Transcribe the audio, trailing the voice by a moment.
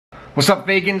What's up,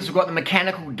 vegans? We've got the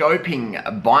mechanical doping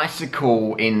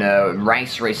bicycle in a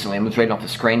race recently. I'm just reading off the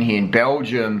screen here in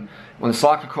Belgium. When the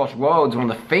cyclocross worlds,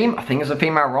 one of the I think it's a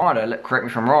female rider, correct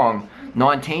me if I'm wrong,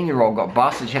 19-year-old got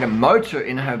busted. She had a motor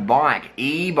in her bike,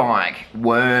 e-bike,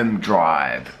 worm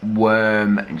drive.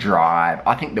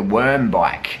 I think the worm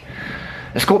bike.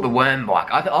 It's called the worm bike.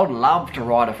 I would love to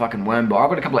ride a fucking worm bike. I've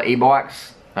got a couple of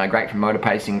e-bikes, great for motor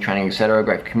pacing, training, etc.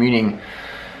 Great for commuting.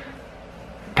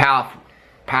 Powerful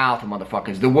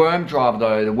motherfuckers. The worm drive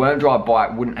though, the worm drive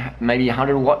bike wouldn't have maybe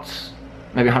 100 watts,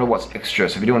 maybe 100 watts extra.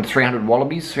 So if you're doing 300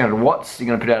 wallabies, 300 watts, you're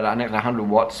gonna put out an extra 100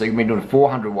 watts. So you're gonna be doing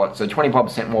 400 watts, so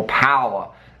 25% more power.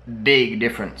 Big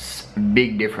difference,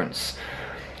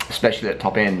 especially at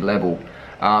top end level.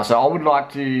 So I would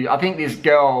like to, I think this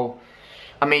girl,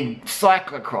 I mean,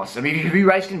 cyclocross. I mean, have you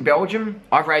raced in Belgium?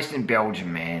 I've raced in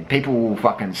Belgium, man. People will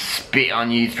fucking spit on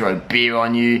you, throw beer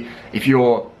on you if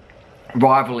you're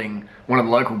rivaling one of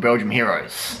the local Belgium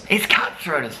heroes. It's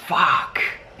cutthroat as fuck.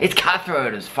 It's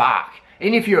cutthroat as fuck.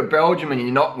 Even if you're a Belgian and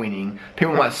you're not winning,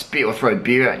 people might spit or throw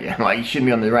beer at you. Like, you shouldn't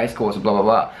be on the race course or blah, blah,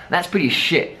 blah. That's pretty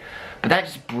shit. But that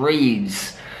just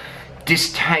breeds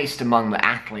distaste among the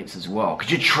athletes as well. Because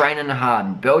you're training hard,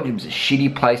 and Belgium's a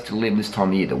shitty place to live this time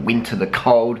of year. The winter, the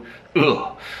cold,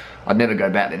 ugh. I'd never go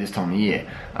back there this time of year.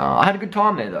 I had a good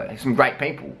time there though. Some great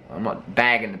people. I'm not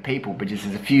bagging the people, but just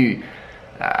there's a few.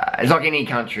 It's like any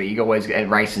country, you always get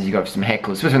races, you got some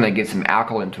hecklers, especially when they get some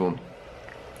alcohol into them.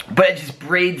 But it just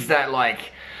breeds that like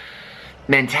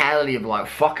mentality of like,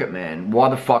 fuck it, man. Why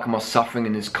the fuck am I suffering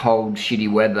in this cold,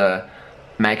 shitty weather,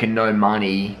 making no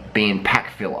money, being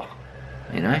pack filler?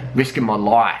 You know, risking my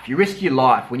life. You risk your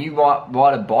life when you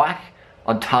ride a bike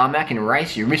on tarmac in a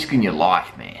race. You're risking your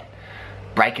life, man.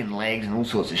 Breaking legs and all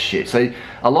sorts of shit. So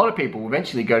a lot of people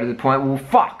eventually go to the point, well,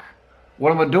 fuck.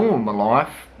 What am I doing with my life?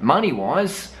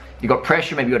 Money-wise, you got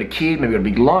pressure, maybe you got a kid, maybe you got a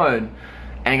big loan,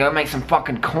 and you gotta make some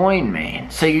fucking coin,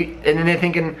 man. So and then they're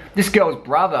thinking, this girl's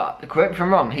brother, correct me if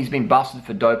I'm wrong, he's been busted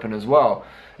for doping as well.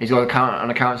 He's got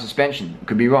on a current suspension.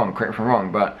 Could be wrong, correct me if I'm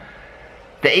wrong, but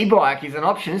the e-bike is an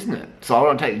option, isn't it? So I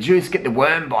want to take the juice, get the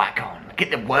worm bike on. Get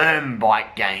the worm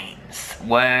bike gains.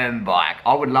 Worm bike.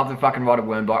 I would love to fucking ride a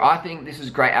worm bike. I think this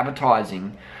is great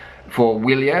advertising for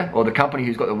Wheeler, or the company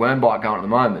who's got the worm bike going at the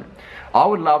moment. I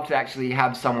would love to actually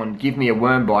have someone give me a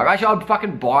worm bike. Actually, I'd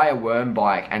fucking buy a worm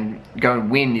bike and go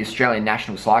and win the Australian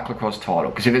National Cyclocross title.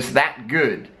 Because if it's that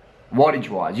good,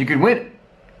 wattage-wise, you could win it.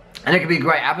 And it could be a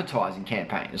great advertising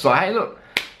campaign. It's like, hey, look,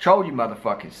 troll you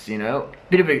motherfuckers, you know?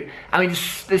 Bit of a, I mean,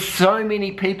 there's so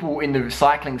many people in the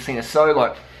cycling scene are so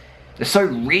like, they're so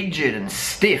rigid and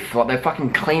stiff. Like, they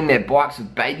fucking clean their bikes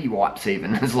with baby wipes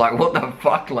even. It's like, what the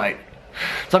fuck, like?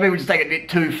 Some people just take it a bit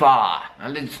too far.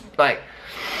 And it's like,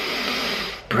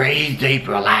 breathe deep,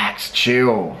 relax,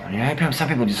 chill. You know, some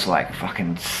people just like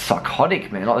fucking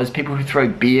psychotic, man. Like those people who throw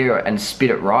beer and spit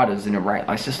at riders in a race.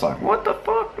 It's just like, what the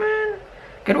fuck, man?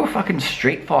 Go to a fucking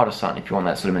street fight or something if you want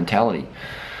that sort of mentality.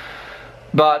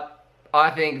 But I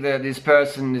think that this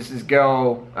person, this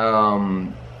girl,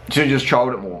 should have just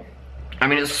trolled it more. I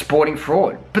mean, it's sporting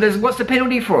fraud. But what's the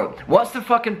penalty for it? What's the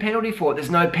fucking penalty for it? There's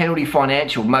no penalty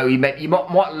financial. You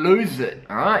might lose it,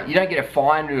 alright? You don't get a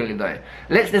fine really though.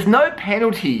 There's no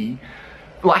penalty.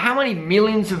 Like, how many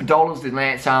millions of dollars did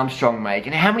Lance Armstrong make?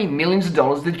 And how many millions of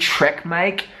dollars did Trek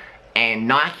make? And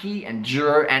Nike and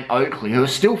Duro and Oakley, who are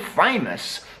still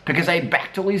famous because they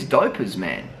backed all these dopers,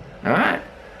 man. Alright?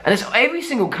 And it's every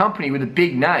single company with a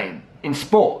big name in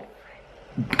sport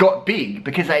got big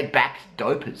because they backed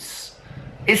dopers.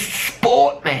 It's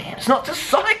sport, man. It's not just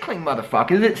cycling,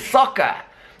 motherfuckers. It's soccer.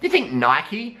 Do you think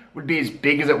Nike would be as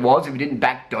big as it was if it didn't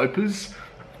back dopers?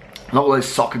 Not all those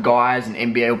soccer guys and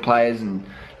NBA players and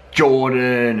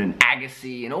Jordan and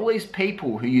Agassi and all these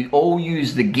people who all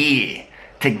use the gear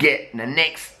to get the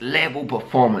next level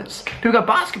performance. People go,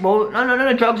 basketball?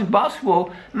 No, drugs in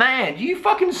basketball. Man, are you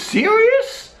fucking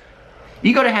serious?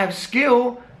 You gotta have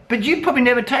skill. But you've probably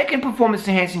never taken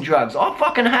performance-enhancing drugs. I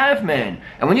fucking have, man.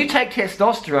 And when you take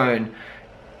testosterone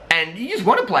and you just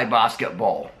want to play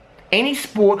basketball, any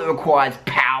sport that requires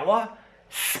power,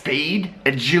 speed,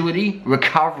 agility,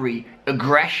 recovery,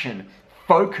 aggression,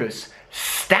 focus,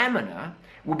 stamina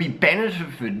will be you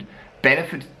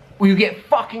get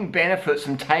fucking benefits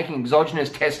from taking exogenous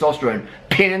testosterone,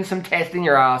 pinning some test in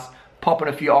your ass, popping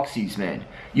a few oxys, man.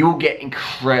 You will get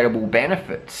incredible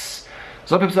benefits.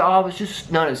 So people say, oh,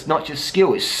 it's not just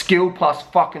skill. It's skill plus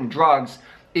fucking drugs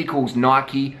equals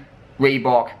Nike,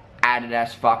 Reebok,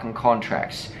 Adidas fucking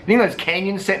contracts. You think those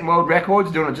Canyons setting world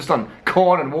records doing it just on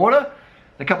corn and water?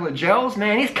 a couple of gels,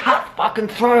 man, he's cut fucking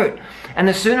throat. And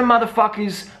the sooner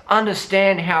motherfuckers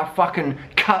understand how fucking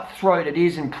cutthroat it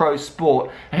is in pro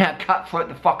sport and how cutthroat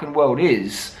the fucking world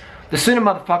is, the sooner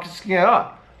motherfuckers can go,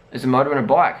 oh, there's a motor and a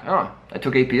bike. Oh, they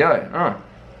took EPO. Oh,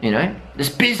 you know, this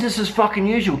business is fucking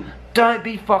usual. Don't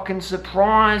be fucking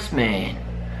surprised, man.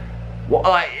 What,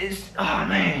 like, oh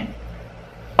man.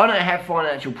 I don't have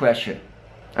financial pressure.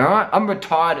 Alright? I'm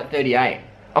retired at 38.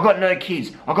 I've got no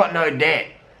kids. I've got no debt.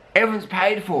 Everyone's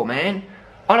paid for, man.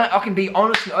 I can be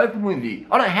honest and open with you.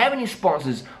 I don't have any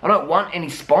sponsors. I don't want any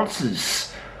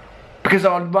sponsors. Because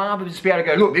I'd rather just be able to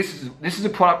go, look, this is a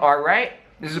product I rate.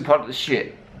 This is a product that's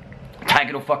shit. Take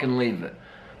it or fucking leave it.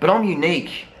 But I'm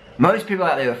unique. Most people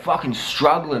out there are fucking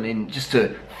struggling in just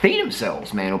to feed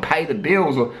themselves, man, or pay the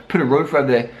bills, or put a roof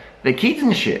over their kids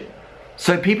and shit.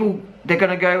 So people, they're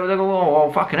gonna go,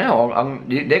 oh fucking hell,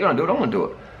 they're gonna do it, I'm gonna do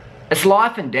it. It's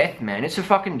life and death, man. It's a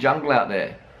fucking jungle out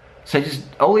there. So just,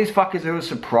 all these fuckers who are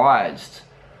surprised,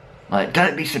 like,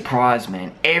 don't be surprised,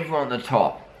 man. Everyone at the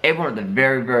top, everyone at the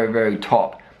very, very, very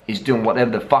top is doing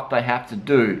whatever the fuck they have to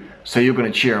do, so you're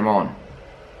gonna cheer them on.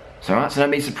 So, right, so don't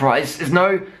be surprised. There's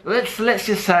no, let's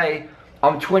just say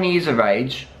I'm 20 years of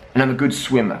age and I'm a good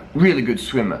swimmer, really good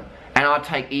swimmer, and I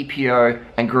take EPO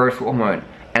and growth hormone,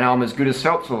 and I'm as good as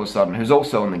Phelps all of a sudden, who's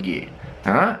also on the gear.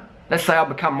 Alright? Let's say I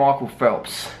become Michael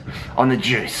Phelps on the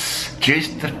juice. Juice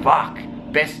the fuck.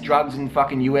 Best drugs in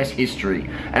fucking US history.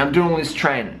 And I'm doing all this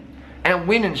training. And I'm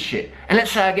winning shit. And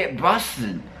let's say I get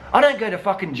busted. I don't go to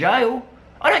fucking jail.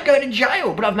 I don't go to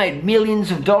jail, but I've made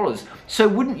millions of dollars. So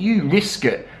wouldn't you risk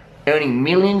it? Earning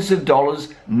millions of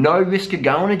dollars, no risk of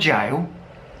going to jail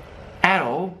at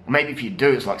all. Maybe if you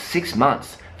do, it's like 6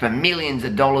 months for millions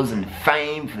of dollars and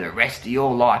fame for the rest of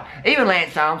your life. Even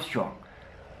Lance Armstrong,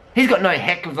 he's got no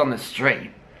hecklers on the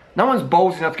street. No one's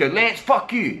balls enough to go, Lance,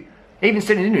 fuck you. Even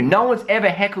said in an interview, no one's ever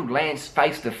heckled Lance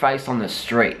face to face on the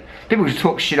street. People just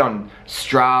talk shit on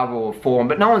Strava or forum,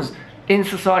 but no one's, in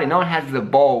society, no one has the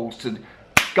balls to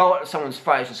go at someone's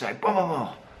face and say, blah, blah,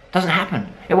 blah. Doesn't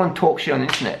happen. Everyone talks shit on the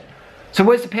internet. So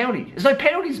where's the penalty? There's no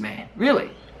penalties, man.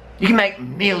 Really. You can make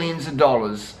millions of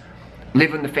dollars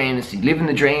living the fantasy, living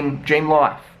the dream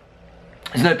life.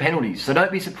 There's no penalties. So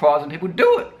don't be surprised when people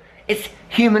do it. It's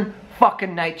human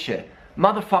fucking nature.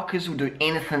 Motherfuckers will do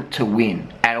anything to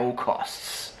win at all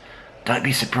costs. Don't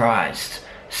be surprised.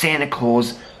 Santa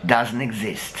Claus doesn't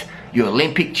exist. Your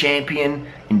Olympic champion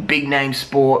in big name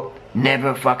sport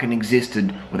never fucking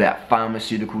existed without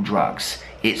pharmaceutical drugs.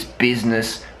 It's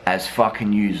business as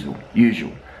fucking usual.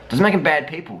 Doesn't make them bad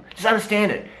people. Just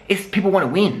understand it. It's people want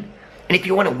to win. And if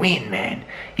you want to win, man,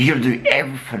 you gotta do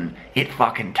everything it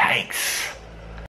fucking takes.